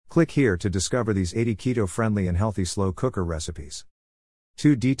Click here to discover these 80 keto-friendly and healthy slow cooker recipes.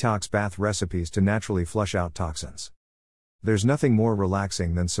 2 detox bath recipes to naturally flush out toxins. There's nothing more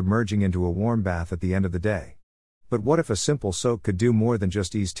relaxing than submerging into a warm bath at the end of the day. But what if a simple soak could do more than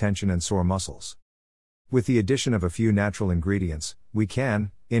just ease tension and sore muscles? With the addition of a few natural ingredients, we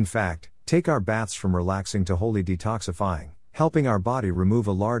can, in fact, take our baths from relaxing to wholly detoxifying, helping our body remove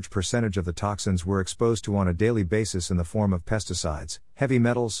a large percentage of the toxins we're exposed to on a daily basis in the form of pesticides, heavy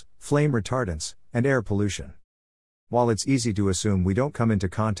metals, flame retardants, and air pollution. While it's easy to assume we don't come into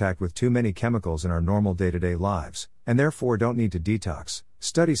contact with too many chemicals in our normal day-to-day lives, and therefore don't need to detox,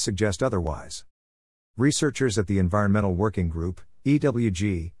 studies suggest otherwise. Researchers at the Environmental Working Group,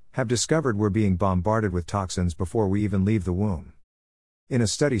 EWG, have discovered we're being bombarded with toxins before we even leave the womb. In a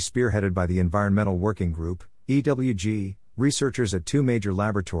study spearheaded by the Environmental Working Group, EWG, researchers at 2 major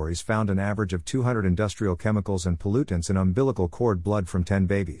laboratories found an average of 200 industrial chemicals and pollutants in umbilical cord blood from 10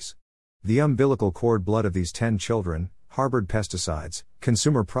 babies. The umbilical cord blood of these 10 children harbored pesticides,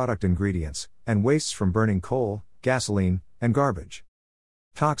 consumer product ingredients, and wastes from burning coal, gasoline, and garbage.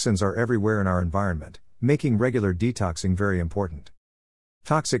 Toxins are everywhere in our environment, making regular detoxing very important.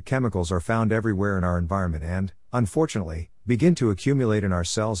 Toxic chemicals are found everywhere in our environment and, unfortunately, begin to accumulate in our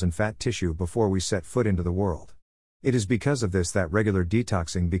cells and fat tissue before we set foot into the world. It is because of this that regular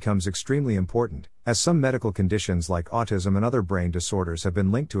detoxing becomes extremely important, as some medical conditions like autism and other brain disorders have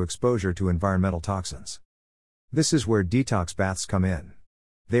been linked to exposure to environmental toxins. This is where detox baths come in.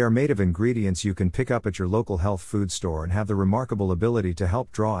 They are made of ingredients you can pick up at your local health food store and have the remarkable ability to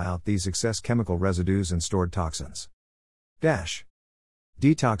help draw out these excess chemical residues and stored toxins.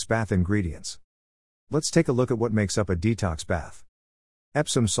 Detox bath ingredients. Let's take a look at what makes up a detox bath.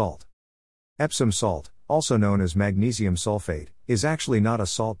 Epsom salt. Epsom salt, also known as magnesium sulfate, is actually not a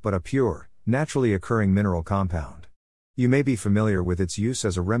salt but a pure, naturally occurring mineral compound. You may be familiar with its use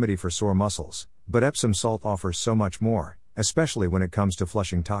as a remedy for sore muscles, but Epsom salt offers so much more, especially when it comes to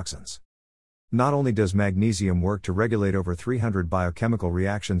flushing toxins. Not only does magnesium work to regulate over 300 biochemical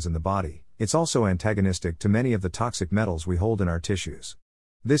reactions in the body, it's also antagonistic to many of the toxic metals we hold in our tissues.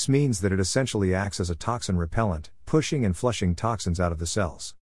 This means that it essentially acts as a toxin repellent, pushing and flushing toxins out of the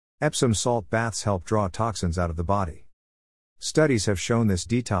cells. Epsom salt baths help draw toxins out of the body. Studies have shown this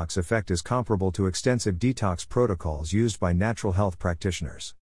detox effect is comparable to extensive detox protocols used by natural health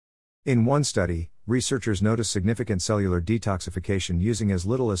practitioners. In one study, researchers noticed significant cellular detoxification using as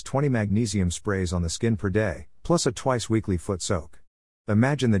little as 20 magnesium sprays on the skin per day, plus a twice-weekly foot soak.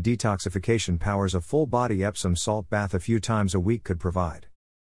 Imagine the detoxification powers a full-body Epsom salt bath a few times a week could provide.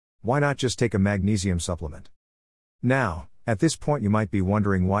 Why not just take a magnesium supplement? Now, at this point you might be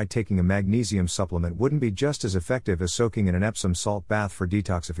wondering why taking a magnesium supplement wouldn't be just as effective as soaking in an Epsom salt bath for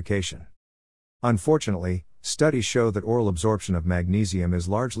detoxification. Unfortunately, studies show that oral absorption of magnesium is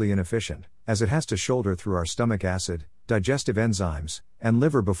largely inefficient, as it has to shoulder through our stomach acid, digestive enzymes, and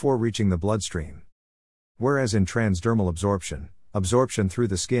liver before reaching the bloodstream. Whereas in transdermal absorption through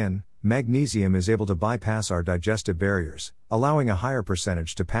the skin, magnesium is able to bypass our digestive barriers, allowing a higher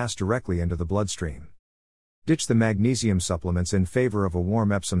percentage to pass directly into the bloodstream. Ditch the magnesium supplements in favor of a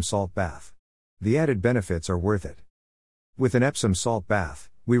warm Epsom salt bath. The added benefits are worth it. With an Epsom salt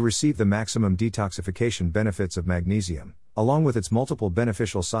bath, we receive the maximum detoxification benefits of magnesium, along with its multiple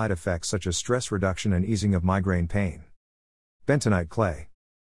beneficial side effects such as stress reduction and easing of migraine pain. Bentonite clay.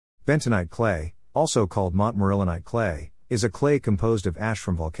 Bentonite clay, also called montmorillonite clay, is a clay composed of ash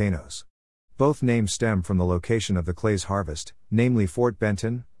from volcanoes. Both names stem from the location of the clay's harvest, namely Fort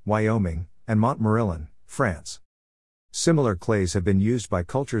Benton, Wyoming, and Montmorillon, France. Similar clays have been used by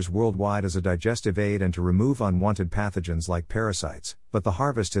cultures worldwide as a digestive aid and to remove unwanted pathogens like parasites, but the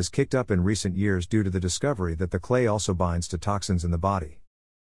harvest has kicked up in recent years due to the discovery that the clay also binds to toxins in the body.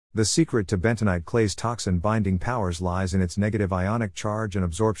 The secret to bentonite clay's toxin-binding powers lies in its negative ionic charge and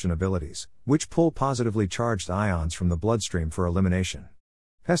absorption abilities, which pull positively charged ions from the bloodstream for elimination.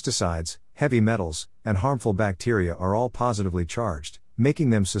 Pesticides, heavy metals, and harmful bacteria are all positively charged,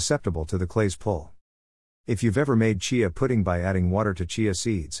 making them susceptible to the clay's pull. If you've ever made chia pudding by adding water to chia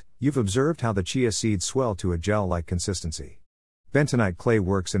seeds, you've observed how the chia seeds swell to a gel-like consistency. Bentonite clay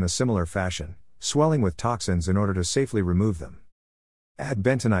works in a similar fashion, swelling with toxins in order to safely remove them. Add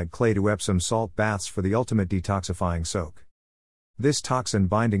bentonite clay to Epsom salt baths for the ultimate detoxifying soak. This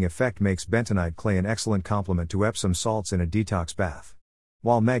toxin-binding effect makes bentonite clay an excellent complement to Epsom salts in a detox bath.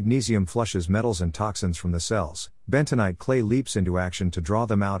 While magnesium flushes metals and toxins from the cells, bentonite clay leaps into action to draw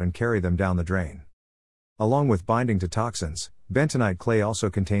them out and carry them down the drain. Along with binding to toxins, bentonite clay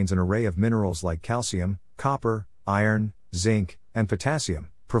also contains an array of minerals like calcium, copper, iron, zinc, and potassium,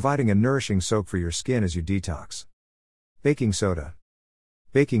 providing a nourishing soak for your skin as you detox. Baking soda.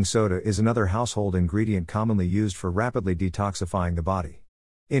 Baking soda is another household ingredient commonly used for rapidly detoxifying the body.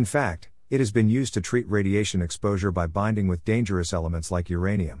 In fact, it has been used to treat radiation exposure by binding with dangerous elements like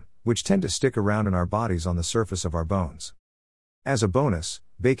uranium, which tend to stick around in our bodies on the surface of our bones. As a bonus,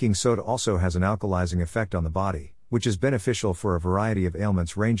 baking soda also has an alkalizing effect on the body, which is beneficial for a variety of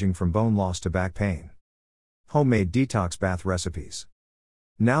ailments ranging from bone loss to back pain. Homemade detox bath recipes.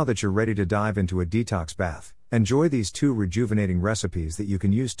 Now that you're ready to dive into a detox bath, enjoy these 2 rejuvenating recipes that you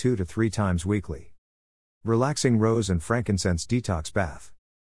can use 2 to 3 times weekly. Relaxing Rose and Frankincense Detox Bath.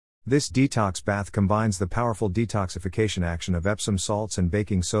 This detox bath combines the powerful detoxification action of Epsom salts and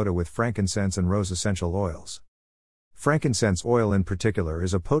baking soda with frankincense and rose essential oils. Frankincense oil in particular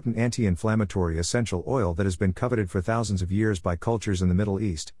is a potent anti-inflammatory essential oil that has been coveted for thousands of years by cultures in the Middle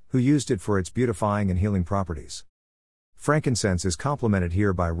East, who used it for its beautifying and healing properties. Frankincense is complemented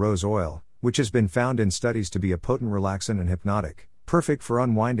here by rose oil, which has been found in studies to be a potent relaxant and hypnotic, perfect for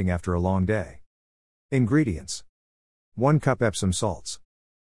unwinding after a long day. Ingredients: 1 cup Epsom salts,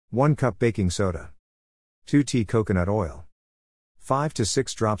 1 cup baking soda, 2 tea coconut oil, 5 to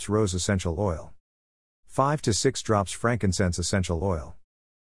 6 drops rose essential oil, 5 to 6 drops frankincense essential oil.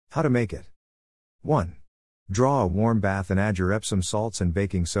 How to make it. 1. Draw a warm bath and add your Epsom salts and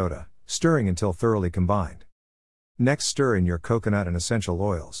baking soda, stirring until thoroughly combined. Next, stir in your coconut and essential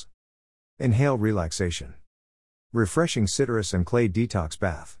oils. Inhale relaxation. Refreshing citrus and clay detox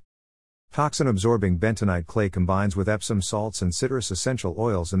bath. Toxin-absorbing bentonite clay combines with Epsom salts and citrus essential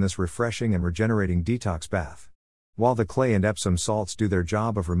oils in this refreshing and regenerating detox bath. While the clay and Epsom salts do their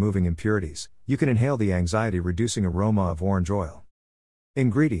job of removing impurities, you can inhale the anxiety-reducing aroma of orange oil.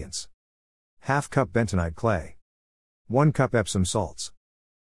 Ingredients: ½ cup bentonite clay, 1 cup Epsom salts,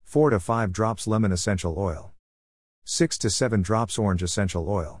 4 to 5 drops lemon essential oil, 6 to 7 drops orange essential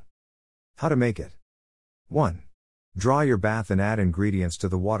oil. How to make it. 1. Draw your bath and add ingredients to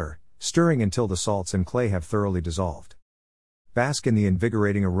the water, stirring until the salts and clay have thoroughly dissolved. Bask in the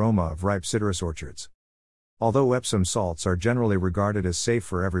invigorating aroma of ripe citrus orchards. Although Epsom salts are generally regarded as safe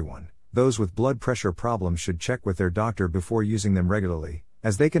for everyone, those with blood pressure problems should check with their doctor before using them regularly,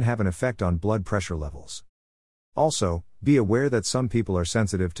 as they can have an effect on blood pressure levels. Also, be aware that some people are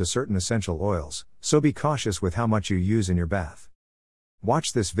sensitive to certain essential oils, so be cautious with how much you use in your bath.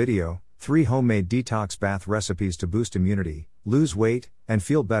 Watch this video: 3 homemade detox bath recipes to boost immunity, lose weight, and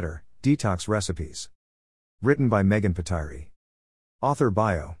feel better. Detox recipes. Written by Megan Patiri. Author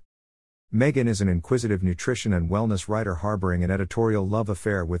bio. Megan is an inquisitive nutrition and wellness writer harboring an editorial love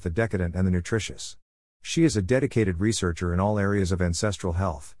affair with the decadent and the nutritious. She is a dedicated researcher in all areas of ancestral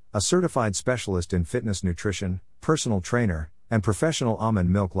health, a certified specialist in fitness nutrition, personal trainer, and professional almond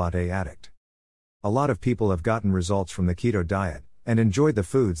milk latte addict. A lot of people have gotten results from the keto diet, and enjoyed the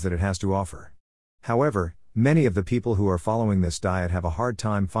foods that it has to offer. However, many of the people who are following this diet have a hard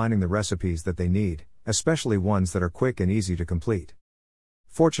time finding the recipes that they need, especially ones that are quick and easy to complete.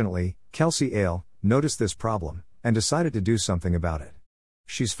 Fortunately, Kelsey Ale noticed this problem, and decided to do something about it.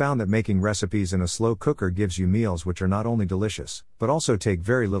 She's found that making recipes in a slow cooker gives you meals which are not only delicious, but also take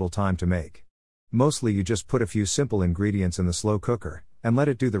very little time to make. Mostly you just put a few simple ingredients in the slow cooker, and let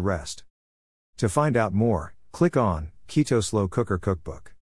it do the rest. To find out more, click on Keto Slow Cooker Cookbook.